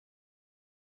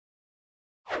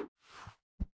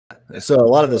So a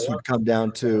lot of this would come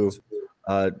down to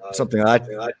something I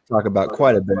talk about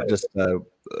quite a bit, just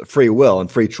free will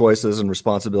and free choices and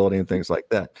responsibility and things like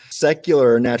that.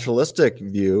 Secular naturalistic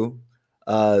view,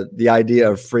 the idea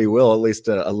of free will, at least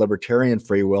a libertarian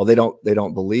free will, they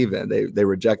don't believe in. They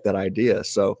reject that idea.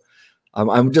 So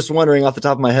I'm just wondering off the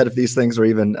top of my head if these things are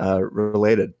even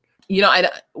related. You know,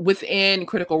 within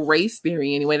critical race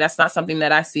theory, anyway, that's not something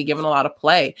that I see given a lot of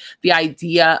play. The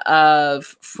idea of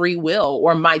free will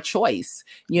or my choice,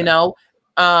 you know,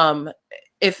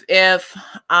 if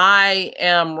I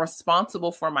am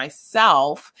responsible for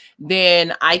myself,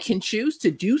 then I can choose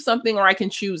to do something or I can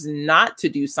choose not to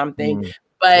do something.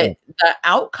 But the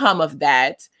outcome of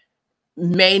that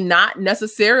may not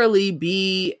necessarily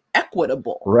be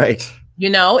equitable. Right. You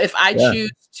know, if I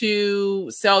choose to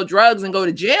sell drugs and go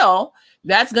to jail,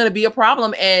 that's going to be a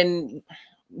problem. And,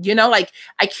 you know, like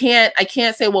I can't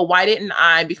say, well, why didn't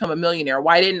I become a millionaire?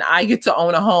 Why didn't I get to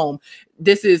own a home?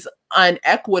 This is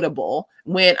unequitable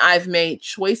when I've made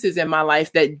choices in my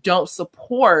life that don't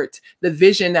support the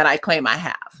vision that I claim I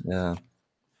have. Yeah.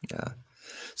 Yeah.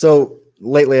 So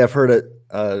lately I've heard it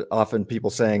often people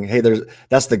saying, hey,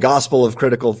 that's the gospel of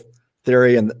critical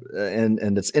theory and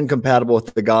it's incompatible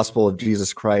with the gospel of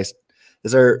Jesus Christ.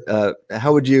 Is there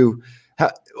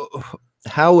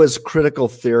how is critical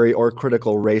theory or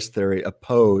critical race theory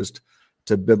opposed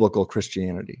to biblical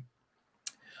Christianity?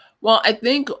 Well, I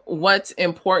think what's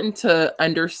important to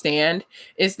understand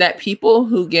is that people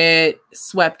who get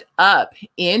swept up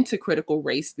into critical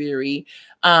race theory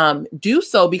do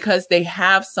so because they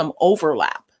have some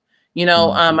overlap. You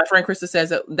know, my friend Krista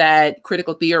says that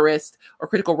critical theorists or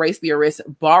critical race theorists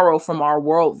borrow from our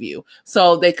worldview.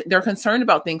 So they're concerned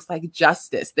about things like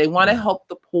justice. They want to help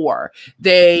the poor.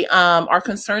 They are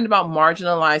concerned about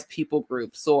marginalized people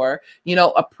groups or, you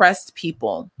know, oppressed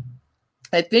people.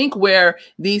 I think where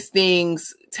these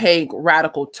things take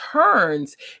radical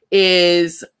turns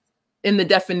is in the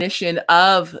definition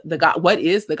of what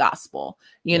is the gospel?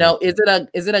 You know, is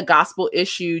it a gospel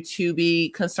issue to be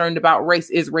concerned about race?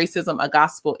 Is racism a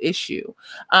gospel issue?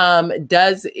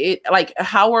 Does it, like,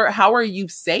 how are you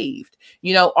saved?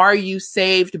 You know, are you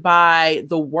saved by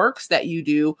the works that you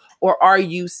do, or are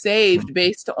you saved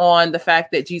based on the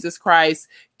fact that Jesus Christ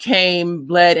came,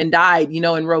 bled, and died, you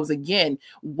know, and rose again?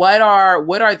 What are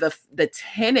the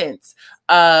tenets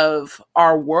of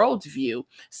our worldview?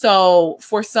 So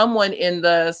for someone in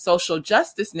the social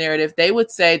justice narrative, they would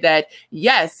say that,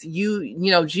 yes, you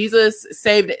know, Jesus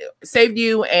saved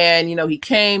you, and, you know, he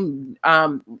came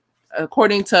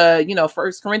according to, you know,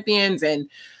 1 Corinthians, and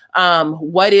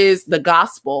what is the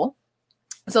gospel?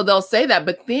 So they'll say that,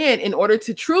 but then in order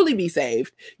to truly be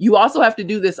saved, you also have to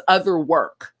do this other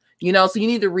work. You know, so you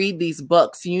need to read these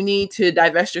books. You need to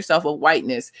divest yourself of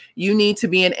whiteness. You need to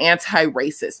be an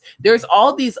anti-racist. There's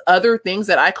all these other things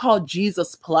that I call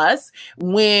Jesus plus,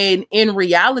 when in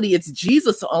reality, it's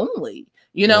Jesus only,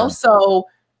 you know? So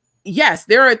yes,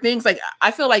 there are things like,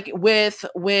 I feel like with,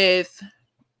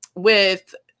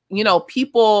 you know,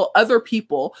 other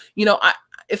people, you know,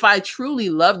 if I truly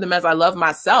love them as I love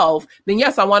myself, then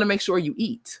yes, I want to make sure you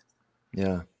eat.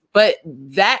 Yeah. But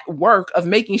that work of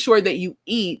making sure that you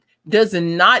eat does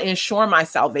not ensure my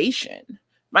salvation.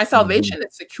 My salvation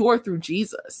is secure through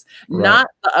Jesus, not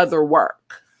the other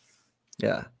work.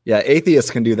 Yeah. Yeah. Atheists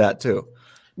can do that too.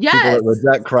 Yes. People that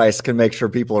reject Christ can make sure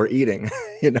people are eating,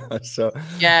 you know? So,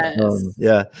 yes.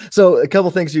 Yeah. So a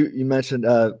couple things you mentioned,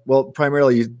 well,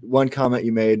 primarily one comment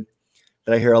you made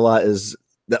that I hear a lot is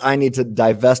that I need to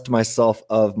divest myself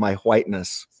of my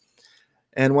whiteness.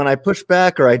 And when I push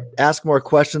back or I ask more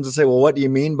questions and say, well, what do you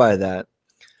mean by that?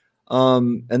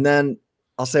 And then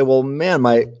I'll say, well, man,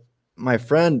 my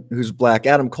friend who's black,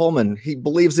 Adam Coleman, he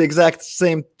believes the exact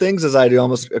same things as I do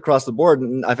almost across the board.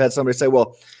 And I've had somebody say,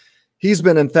 well, he's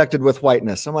been infected with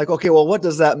whiteness. I'm like, okay, well, what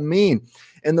does that mean?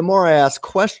 And the more I ask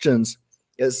questions,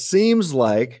 it seems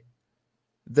like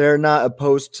they're not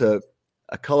opposed to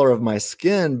a color of my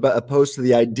skin, but opposed to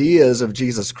the ideas of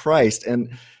Jesus Christ.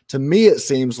 And to me, it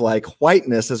seems like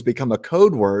whiteness has become a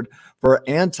code word for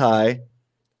anti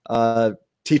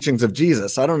teachings of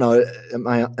Jesus. I don't know. Am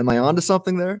I onto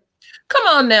something there? Come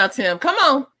on now, Tim. Come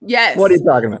on. Yes. What are you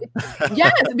talking about?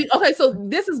 Yes. Okay. So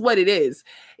this is what it is.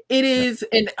 It is,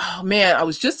 and oh man, I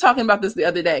was just talking about this the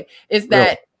other day, is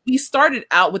that we started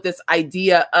out with this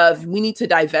idea of we need to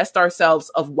divest ourselves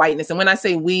of whiteness. And when I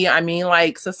say we, I mean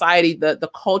like society, the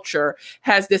culture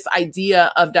has this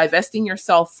idea of divesting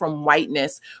yourself from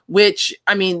whiteness, which,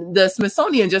 I mean, the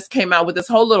Smithsonian just came out with this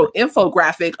whole little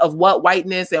infographic of what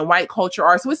whiteness and white culture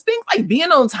are. So it's things like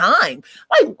being on time.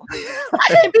 Like, I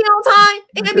can't be on time.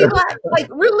 It can be black. Like,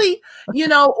 really, you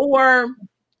know, or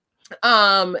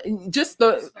just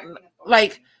the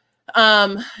like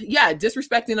yeah,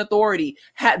 disrespecting authority,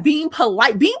 being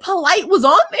polite was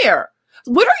on there.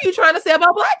 What are you trying to say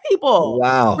about Black people?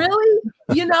 Wow. Really?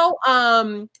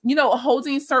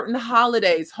 Holding certain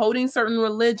holidays, holding certain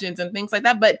religions and things like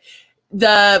that, but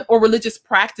or religious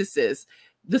practices,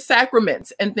 the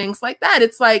sacraments and things like that.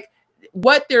 It's like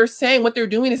what they're saying, what they're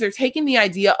doing is they're taking the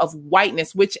idea of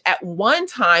whiteness, which at one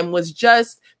time was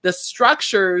just the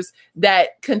structures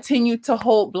that continue to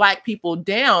hold Black people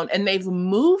down, and they've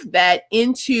moved that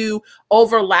into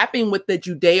overlapping with the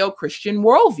Judeo-Christian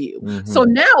worldview. Mm-hmm. So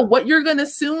now what you're going to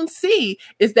soon see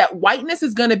is that whiteness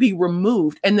is going to be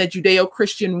removed and the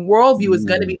Judeo-Christian worldview is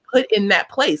going to be put in that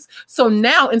place. So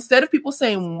now instead of people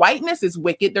saying whiteness is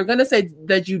wicked, they're going to say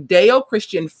the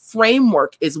Judeo-Christian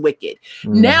framework is wicked.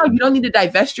 Now you don't need to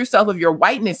divest yourself of your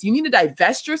whiteness. You need to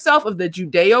divest yourself of the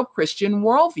Judeo-Christian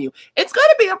worldview. It's going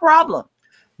to be a problem.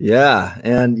 Yeah.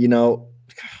 And,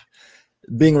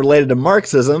 being related to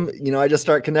Marxism, I just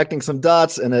start connecting some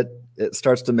dots and it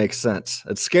starts to make sense.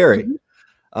 It's scary.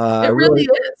 Mm-hmm. It really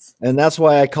is. And that's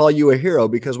why I call you a hero,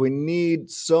 because we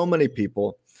need so many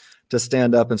people to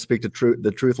stand up and speak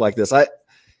the truth like this.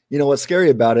 What's scary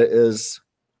about it is,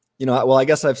 I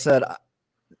guess I've said,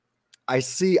 I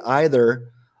see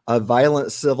either a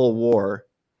violent civil war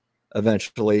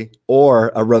eventually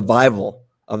or a revival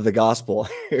of the gospel,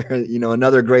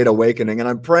 another great awakening. And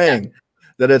I'm praying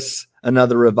that it's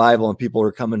another revival and people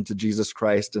are coming to Jesus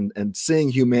Christ and seeing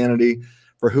humanity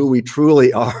for who we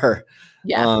truly are.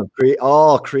 Yeah.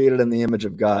 All created in the image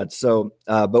of God. So,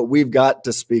 but we've got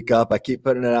to speak up. I keep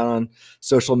putting it out on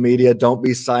social media. Don't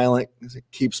be silent.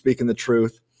 Keep speaking the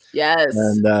truth. Yes.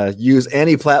 And use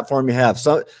any platform you have.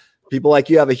 So people like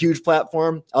you have a huge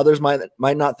platform. Others might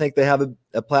not think they have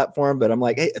a platform, but I'm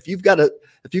like, hey, if you've got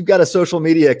a social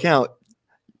media account,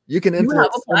 you can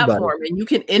influence a platform and you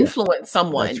can influence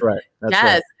someone. That's right. That's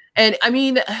right. And I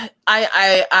mean,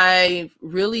 I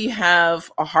really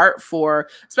have a heart for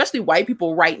especially white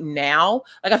people right now.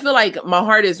 Like, I feel like my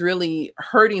heart is really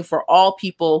hurting for all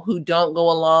people who don't go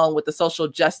along with the social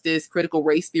justice, critical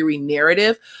race theory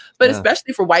narrative, but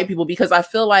especially for white people, because I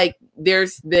feel like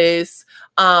there's this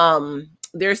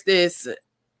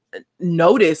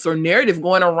notice or narrative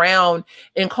going around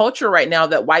in culture right now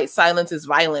that white silence is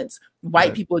violence,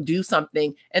 white people do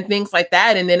something and things like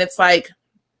that. And then it's like,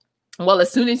 well,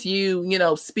 as soon as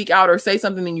you speak out or say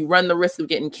something, then you run the risk of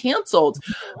getting canceled.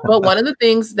 But one of the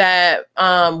things that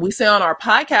we say on our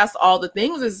podcast, all the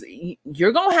things, is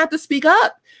you're going to have to speak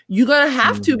up. You're going to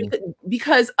have to,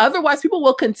 because otherwise people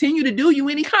will continue to do you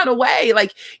any kind of way.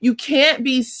 Like, you can't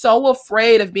be so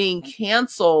afraid of being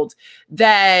canceled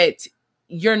that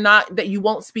you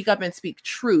won't speak up and speak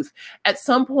truth. At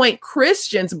some point,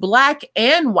 Christians, Black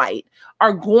and white,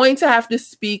 are going to have to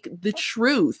speak the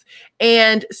truth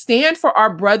and stand for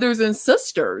our brothers and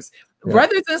sisters. Yeah.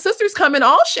 Brothers and sisters come in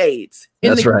all shades.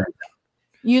 That's right.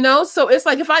 So it's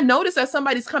like, if I notice that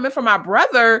somebody's coming for my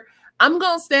brother, I'm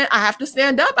going to stand. I have to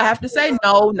stand up. I have to say,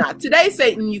 no, not today,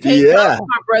 Satan. You can't come for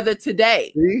my brother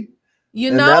today. See?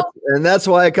 And that's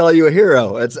why I call you a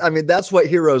hero. That's what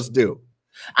heroes do.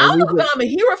 I don't know if I'm a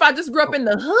hero if I just grew up in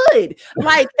the hood.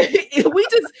 Like,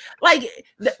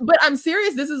 but I'm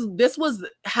serious. This was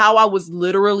how I was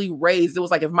literally raised. It was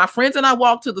like, if my friends and I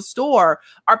walked to the store,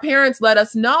 our parents let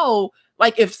us know,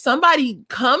 like, if somebody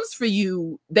comes for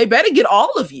you, they better get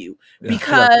all of you,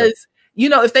 because,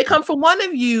 if they come for one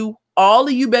of you, all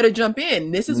of you better jump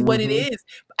in. This is what it is.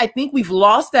 I think we've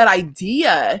lost that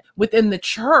idea within the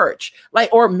church.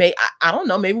 Like, or I don't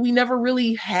know, maybe we never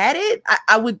really had it.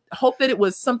 I would hope that it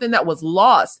was something that was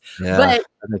lost. Yeah, but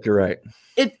I think you're right.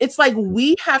 It's like,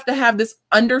 we have to have this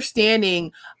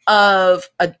understanding of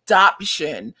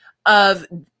adoption, of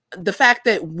the fact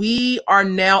that we are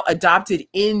now adopted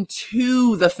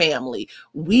into the family.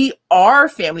 We are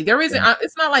family. There isn't,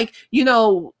 it's not like,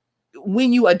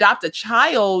 when you adopt a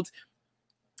child,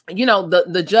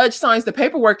 the judge signs the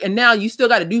paperwork and now you still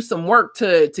got to do some work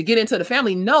to get into the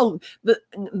family. No,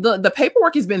 the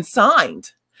paperwork has been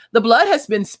signed. The blood has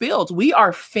been spilled. We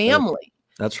are family.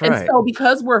 That's right. And so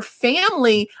because we're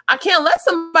family, I can't let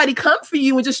somebody come for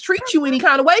you and just treat you any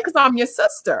kind of way because I'm your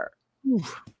sister.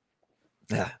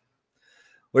 Yeah.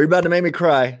 Well, you're about to make me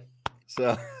cry.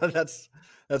 So that's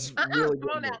really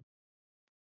good.